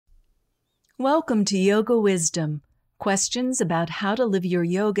Welcome to Yoga Wisdom. Questions about how to live your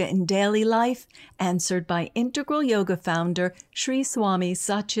yoga in daily life, answered by Integral Yoga founder Sri Swami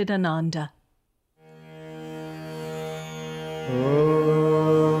Satchidananda.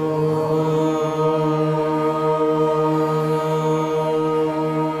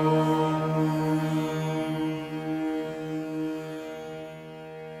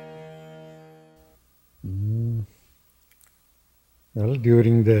 Well,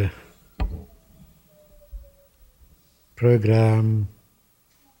 during the program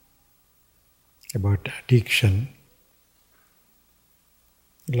about addiction,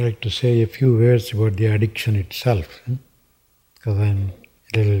 I'd like to say a few words about the addiction itself, because I'm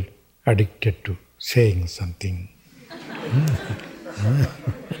a little addicted to saying something.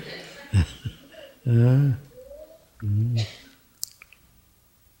 Well,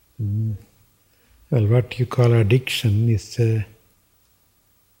 what you call addiction is a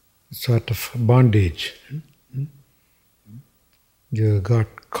sort of bondage. You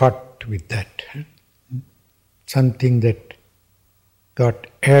got caught with that. Something that got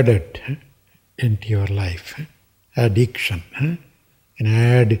added into your life. Addiction. An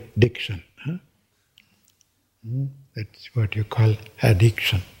addiction. That's what you call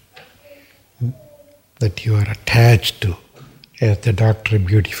addiction. That you are attached to, as the doctor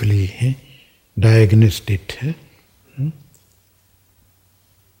beautifully diagnosed it.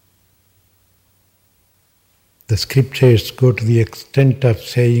 The scriptures go to the extent of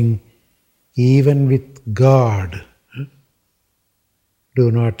saying, even with God,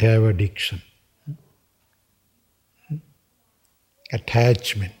 do not have addiction.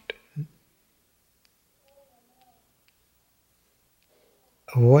 Attachment.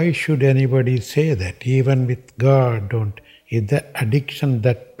 Why should anybody say that? Even with God, don't. Is the addiction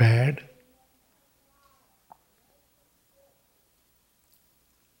that bad?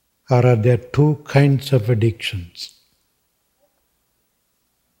 Or are there two kinds of addictions?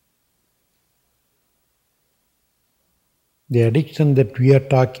 The addiction that we are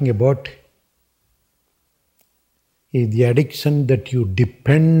talking about is the addiction that you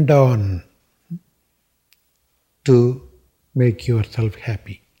depend on to make yourself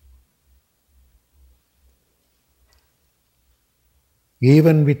happy.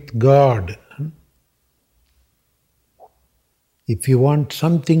 Even with God, if you want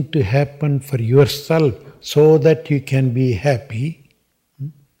something to happen for yourself so that you can be happy,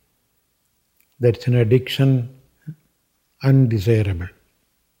 that's an addiction undesirable.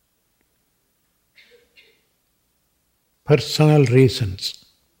 Personal reasons.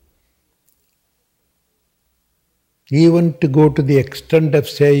 Even to go to the extent of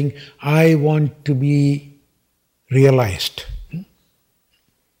saying, I want to be realized.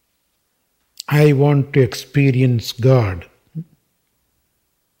 I want to experience God.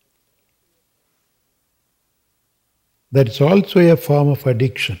 That is also a form of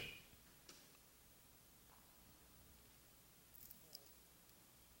addiction.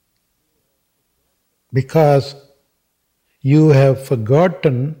 Because you have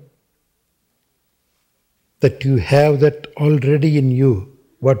forgotten that you have that already in you,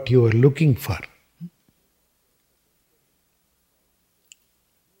 what you are looking for.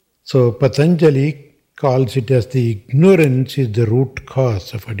 So Patanjali calls it as the ignorance is the root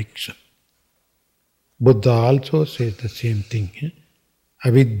cause of addiction. Buddha also says the same thing.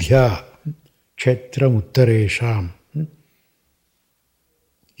 Avidya kshetram uttaresham.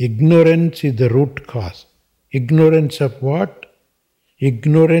 Ignorance is the root cause. Ignorance of what?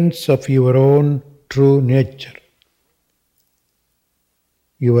 Ignorance of your own true nature.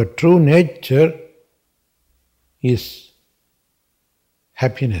 Your true nature is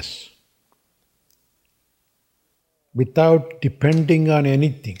happiness. Without depending on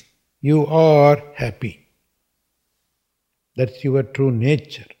anything, you are happy. That's your true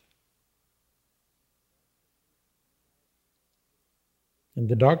nature. And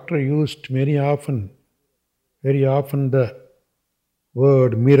the doctor used very often the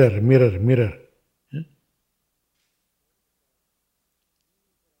word mirror, mirror, mirror.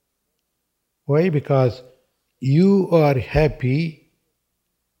 Why? Because you are happy,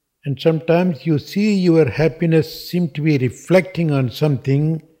 and sometimes you see your happiness seem to be reflecting on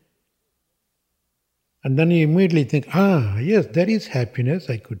something, and then you immediately think, yes, there is happiness,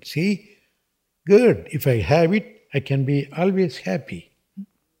 I could see. Good, if I have it, I can be always happy.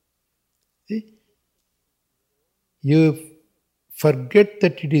 See? You forget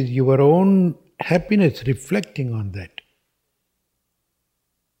that it is your own happiness reflecting on that.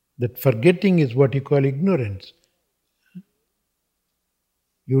 That forgetting is what you call ignorance.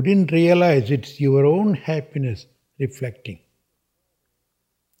 You didn't realize it's your own happiness reflecting.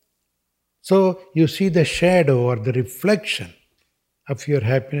 So you see the shadow or the reflection of your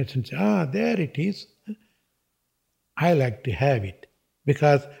happiness and say, there it is. I like to have it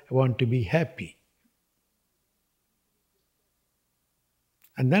because I want to be happy.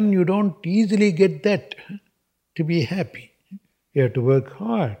 And then you don't easily get that to be happy. You have to work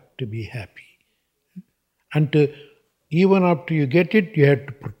hard to be happy. And even after you get it, you have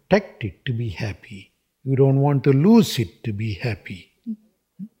to protect it to be happy. You don't want to lose it to be happy.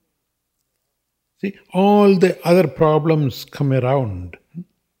 See, all the other problems come around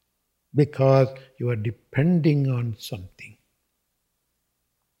because you are depending on something.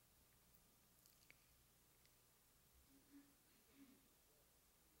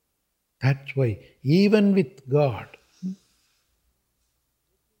 That's why, even with God,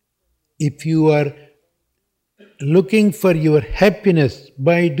 if you are looking for your happiness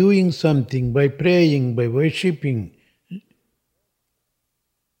by doing something, by praying, by worshipping,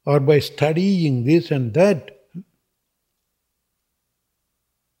 or by studying this and that,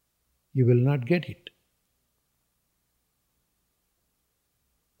 you will not get it.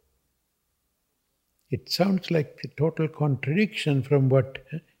 It sounds like a total contradiction from what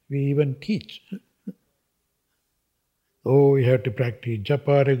we even teach. Oh, you have to practice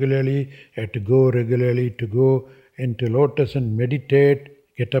japa regularly, you have to go regularly to go into lotus and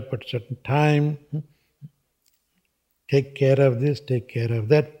meditate, get up at certain time, take care of this, take care of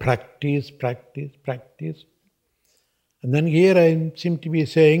that, practice. And then here I seem to be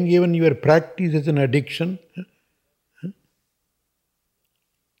saying even your practice is an addiction.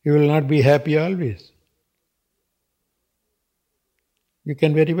 You will not be happy always. You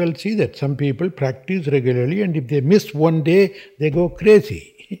can very well see that some people practice regularly and if they miss one day, they go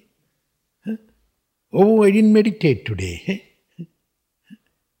crazy. Oh, I didn't meditate today.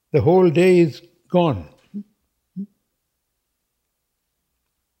 The whole day is gone.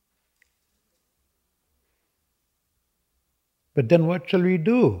 But then what shall we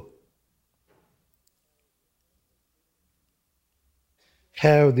do?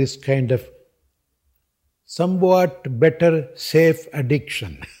 Have this kind of somewhat better safe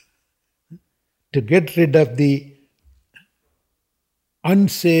addiction to get rid of the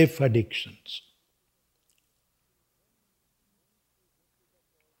unsafe addictions.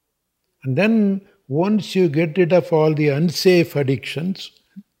 And then once you get rid of all the unsafe addictions,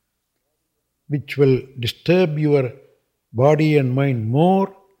 which will disturb your body and mind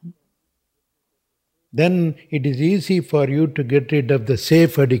more, then it is easy for you to get rid of the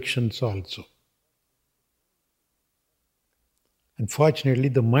safe addictions also. Unfortunately,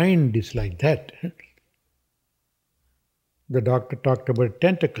 the mind is like that. The doctor talked about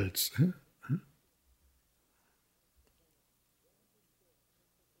tentacles.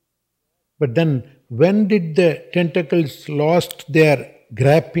 But then, when did the tentacles lost their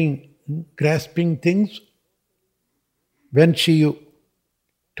grasping things? When she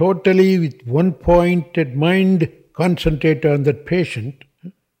totally, with one pointed mind, concentrated on that patient,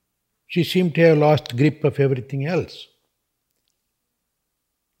 she seemed to have lost grip of everything else.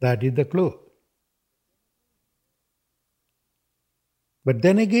 That is the clue. But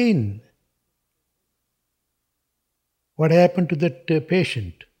then again, what happened to that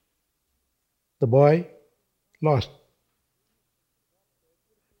patient? The boy lost.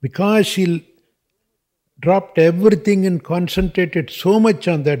 Because she dropped everything and concentrated so much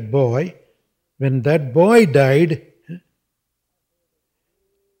on that boy, when that boy died,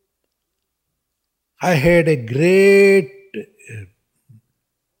 I had a great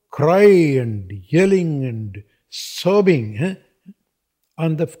cry and yelling and sobbing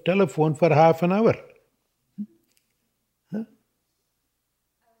on the telephone for half an hour.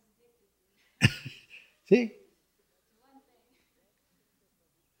 See?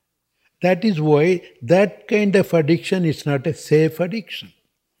 That is why that kind of addiction is not a safe addiction.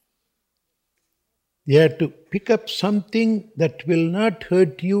 You have to pick up something that will not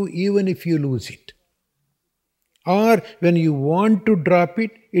hurt you even if you lose it. Or when you want to drop it,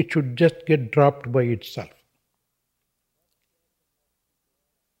 it should just get dropped by itself.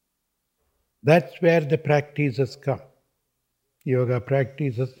 That's where the practices come. Yoga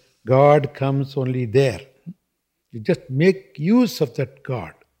practices, God comes only there. You just make use of that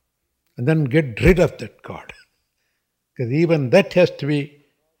God and then get rid of that God. Because even that has to be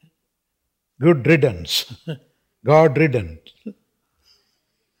good riddance, God riddance.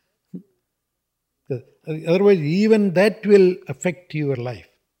 Otherwise, even that will affect your life,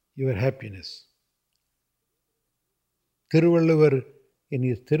 your happiness. Thiruvalluvar in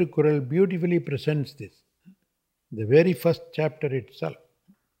his Thirukural beautifully presents this. The very first chapter itself.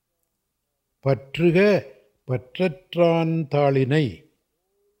 Patruga patratran thalinai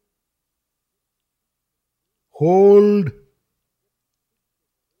hold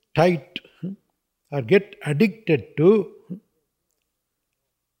tight or get addicted to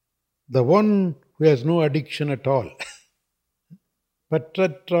the one who has no addiction at all.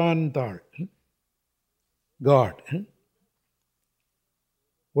 Patratrantal, God.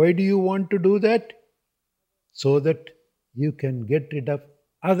 Why do you want to do that? So that you can get rid of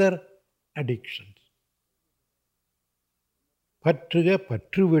other addictions. Patruga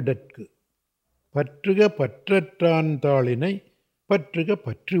patruvidatku. Patruga patratrantalinai patruga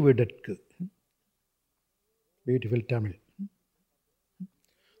patruvidatku. Beautiful Tamil.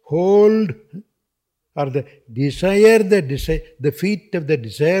 Hold or the feet of the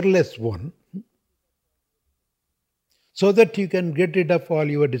desireless one, so that you can get rid of all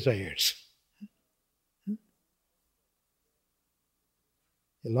your desires.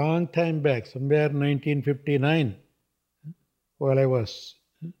 A long time back, somewhere 1959, while I was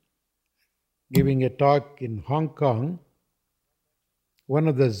giving a talk in Hong Kong, one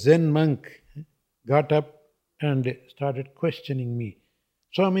of the Zen monks got up and started questioning me.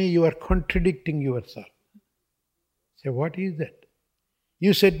 Swami, you are contradicting yourself. I said, what is that?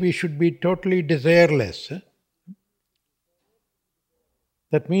 You said we should be totally desireless.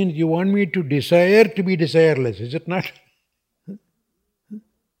 That means you want me to desire to be desireless, is it not?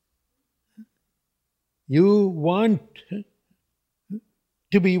 You want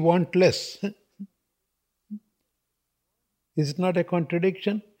to be wantless. Is it not a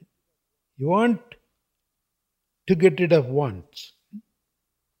contradiction? You want to get rid of wants.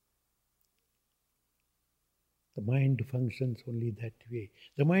 The mind functions only that way.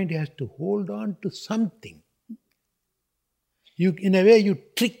 The mind has to hold on to something. In a way, you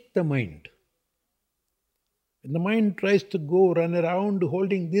trick the mind. When the mind tries to go, run around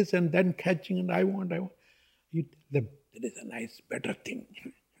holding this and then catching, and I want. There is a nice, better thing.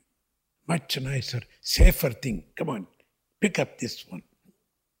 Much nicer, safer thing. Come on, pick up this one.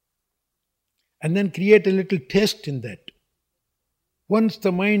 And then create a little taste in that. Once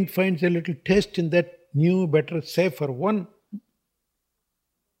the mind finds a little taste in that new, better, safer one,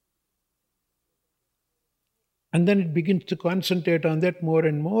 and then it begins to concentrate on that more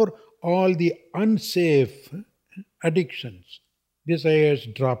and more, all the unsafe addictions, desires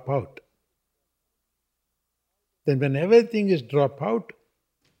drop out. Then when everything is drop out,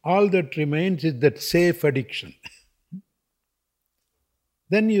 all that remains is that safe addiction.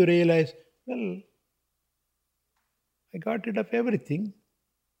 Then you realize, well, I got rid of everything.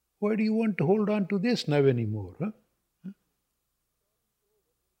 Why do you want to hold on to this now anymore?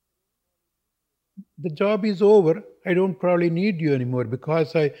 The job is over. I don't probably need you anymore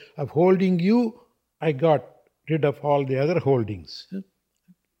because of holding you, I got rid of all the other holdings.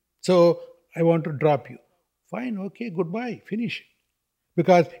 So I want to drop you. Fine, okay, goodbye, finish it.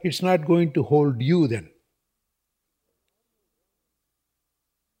 Because it's not going to hold you then.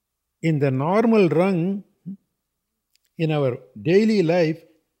 In the normal run, in our daily life,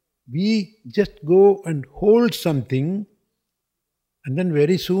 we just go and hold something, and then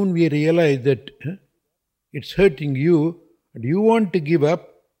very soon we realize that it's hurting you, and you want to give up.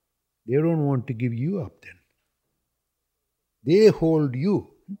 They don't want to give you up then. They hold you.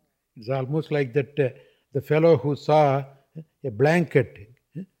 It's almost like that the fellow who saw a blanket,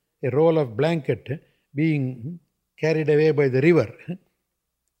 a roll of blanket being carried away by the river.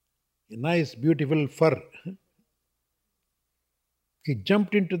 A nice, beautiful fur. He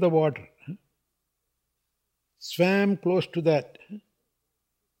jumped into the water, swam close to that.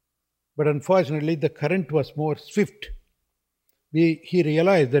 But unfortunately, the current was more swift. He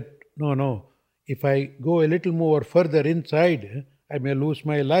realized that, no, if I go a little more further inside, I may lose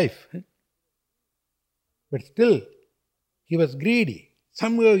my life. But still, he was greedy.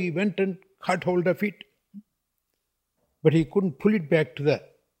 Somehow he went and caught hold of it. But he couldn't pull it back to the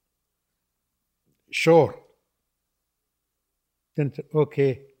shore. Then said,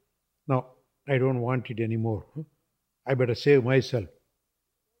 okay, no, I don't want it anymore. I better save myself.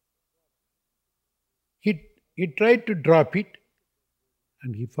 He tried to drop it,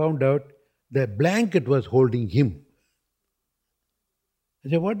 and he found out the blanket was holding him. I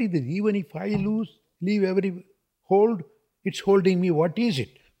said, what is this? Even if I leave every hold, it's holding me. What is it?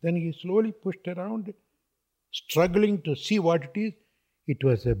 Then he slowly pushed around, struggling to see what it is. It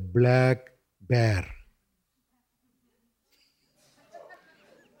was a black bear.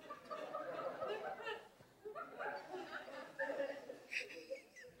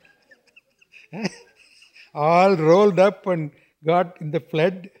 All rolled up and got in the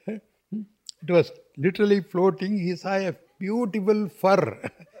flood. It was literally floating. He saw a beautiful fur.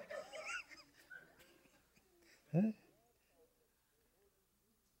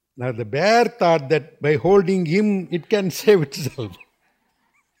 Now the bear thought that by holding him, it can save itself.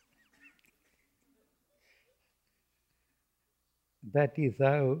 That is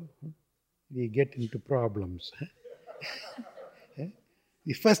how we get into problems.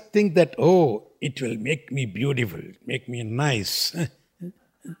 We first think that, oh, it will make me beautiful, make me nice.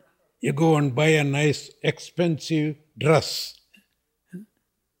 You go and buy a nice, expensive dress,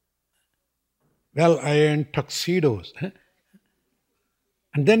 well-ironed tuxedos.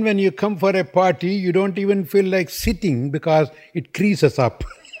 And then when you come for a party, you don't even feel like sitting because it creases up.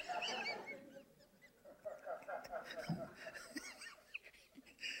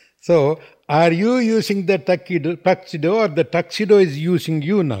 So, are you using the tuxedo or the tuxedo is using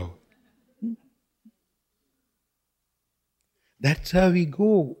you now? That's how we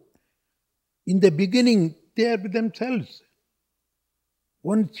go. In the beginning, they are with themselves.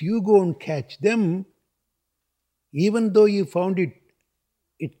 Once you go and catch them, even though you found it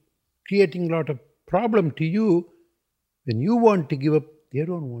creating a lot of problem to you, when you want to give up, they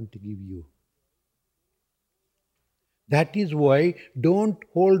don't want to give you. That is why don't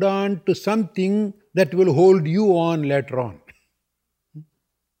hold on to something that will hold you on later on.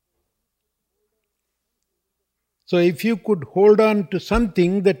 So if you could hold on to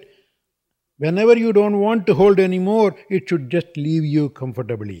something that whenever you don't want to hold anymore, it should just leave you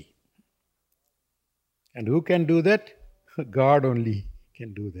comfortably. And who can do that? God only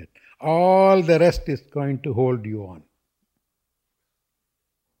can do that. All the rest is going to hold you on.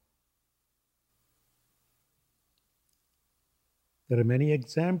 There are many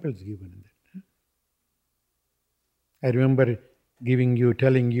examples given in that. I remember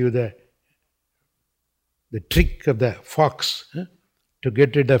telling you the trick of the fox to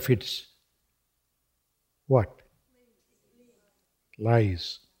get rid of its what?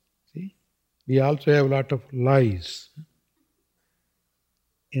 Lies. See? We also have a lot of lies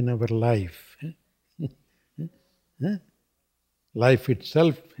in our life. Life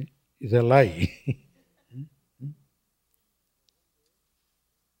itself is a lie.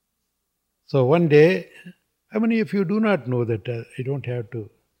 So one day, how many of you do not know that I don't have to?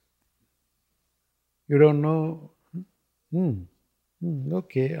 You don't know?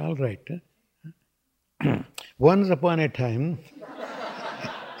 Okay, all right. Once upon a time,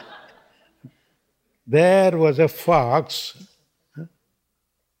 there was a fox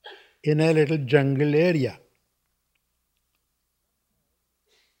in a little jungle area.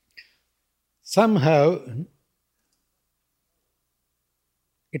 Somehow,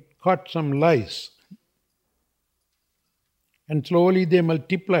 it caught some lice. And slowly they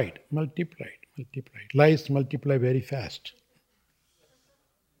multiplied. Lice multiply very fast.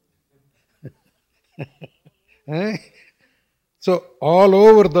 So all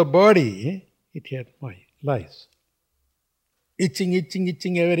over the body, it had lice. Itching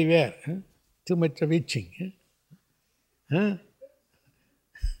everywhere. Too much of itching.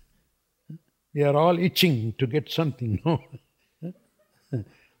 We are all itching to get something. No?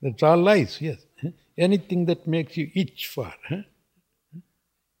 That's all lice, yes. Anything that makes you itch for.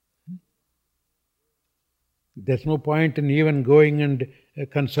 There's no point in even going and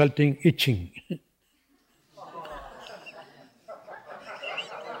consulting itching.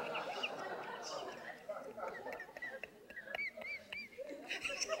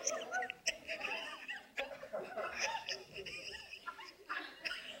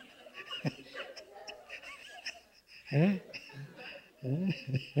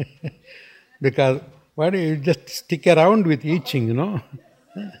 Because why do you just stick around with itching, you know?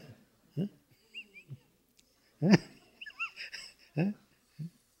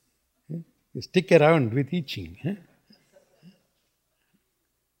 You stick around with itching.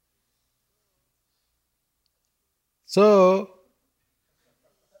 So,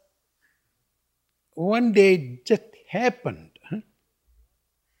 one day it just happened.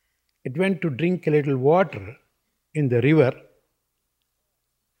 It went to drink a little water in the river,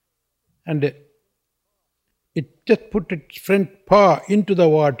 and it just put its front paw into the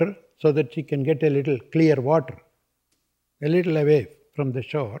water so that she can get a little clear water, a little away from the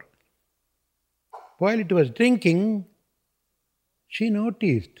shore. While it was drinking, she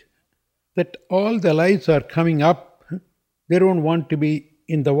noticed that all the lice are coming up. They don't want to be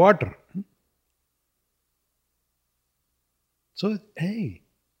in the water. So, hey,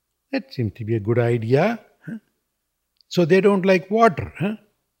 that seems to be a good idea. So they don't like water.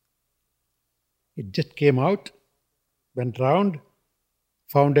 It just came out, went round,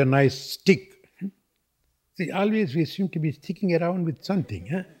 found a nice stick. See, always we seem to be sticking around with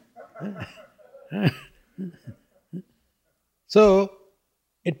something. So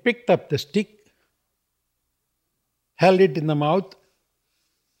it picked up the stick, held it in the mouth,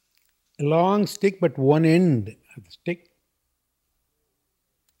 a long stick, but one end of the stick.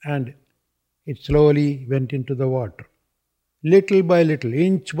 And it slowly went into the water. Little by little,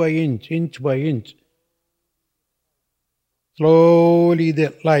 inch by inch, inch by inch. Slowly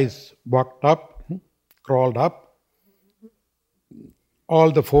the lice walked up, crawled up.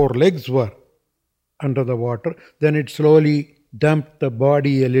 All the 4 legs were under the water. Then it slowly dumped the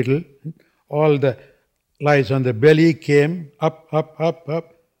body a little. All the lice on the belly came up, up, up,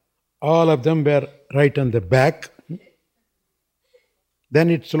 up. All of them were right on the back. Then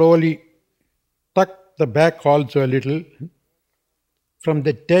it slowly tucked the back also a little. From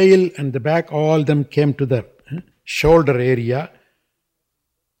the tail and the back, all of them came to the shoulder area.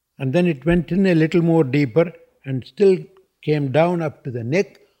 And then it went in a little more deeper and still came down up to the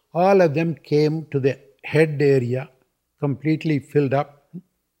neck. All of them came to the head area, completely filled up.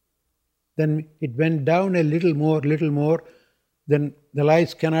 Then it went down a little more. Then the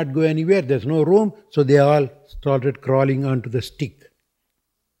lice cannot go anywhere. There's no room. So they all started crawling onto the stick.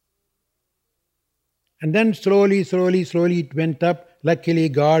 And then slowly it went up. Luckily,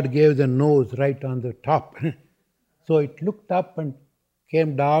 God gave the nose right on the top. So it looked up and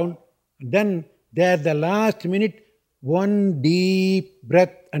came down. Then there, the last minute, one deep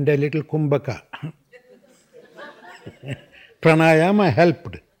breath and a little kumbhaka. Pranayama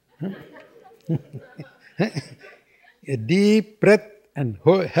helped. A deep breath and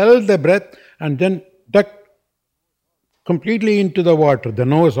held the breath and then ducked completely into the water, the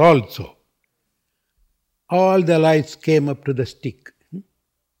nose also. All the lice came up to the stick.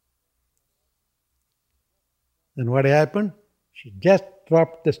 Then what happened? She just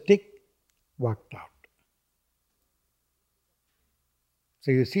dropped the stick, walked out.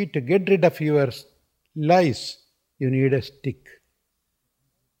 So you see, to get rid of your lice, you need a stick.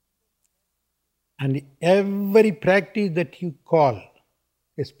 And every practice that you call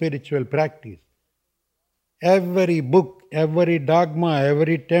a spiritual practice, every book, every dogma,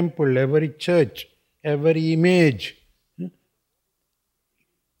 every temple, every church, every image,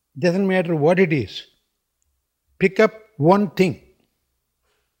 doesn't matter what it is. Pick up one thing,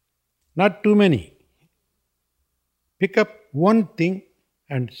 not too many. Pick up one thing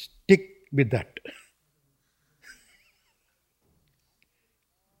and stick with that.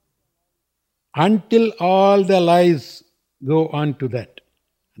 Until all the lies go on to that.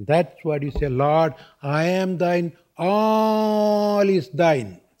 And that's what you say, Lord, I am thine, all is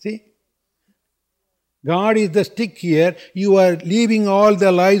thine. See? God is the stick here. You are leaving all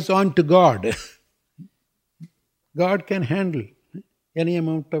the lies on to God. God can handle any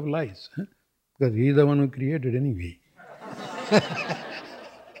amount of lies. Because He is the one who created anyway.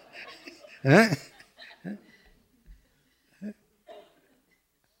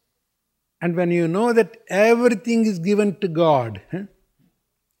 And when you know that everything is given to God,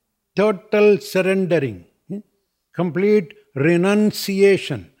 total surrendering, complete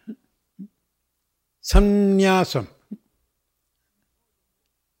renunciation, sannyasam.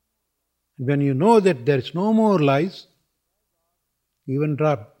 When you know that there is no more lies, even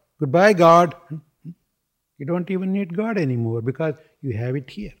drop. Goodbye, God. You don't even need God anymore because you have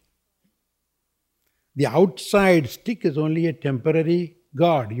it here. The outside stick is only a temporary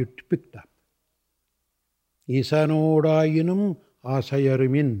God you picked up. Isanodayinum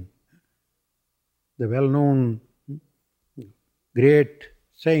Asayarimin, the well-known great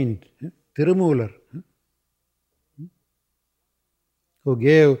saint, Tirumular, who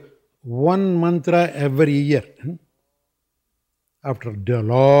gave one mantra every year after the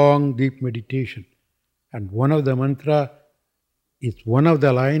long deep meditation. And one of the mantra is one of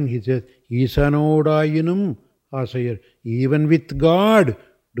the line, he says, Isanodayinum Asayar. Even with God,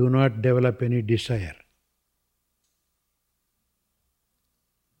 do not develop any desire.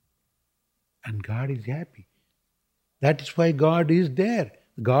 And God is happy. That is why God is there.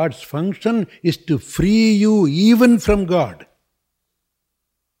 God's function is to free you even from God.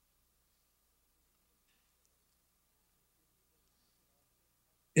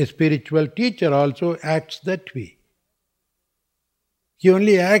 A spiritual teacher also acts that way. He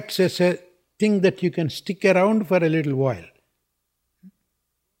only acts as a thing that you can stick around for a little while.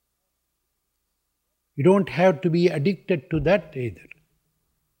 You don't have to be addicted to that either.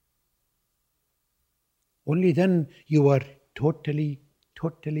 Only then you are totally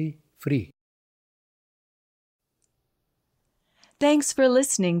free. Thanks for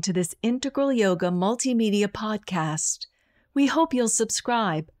listening to this Integral Yoga Multimedia Podcast. We hope you'll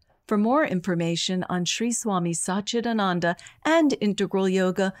subscribe. For more information on Sri Swami Satchidananda and Integral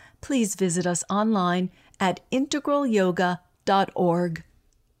Yoga, please visit us online at integralyoga.org.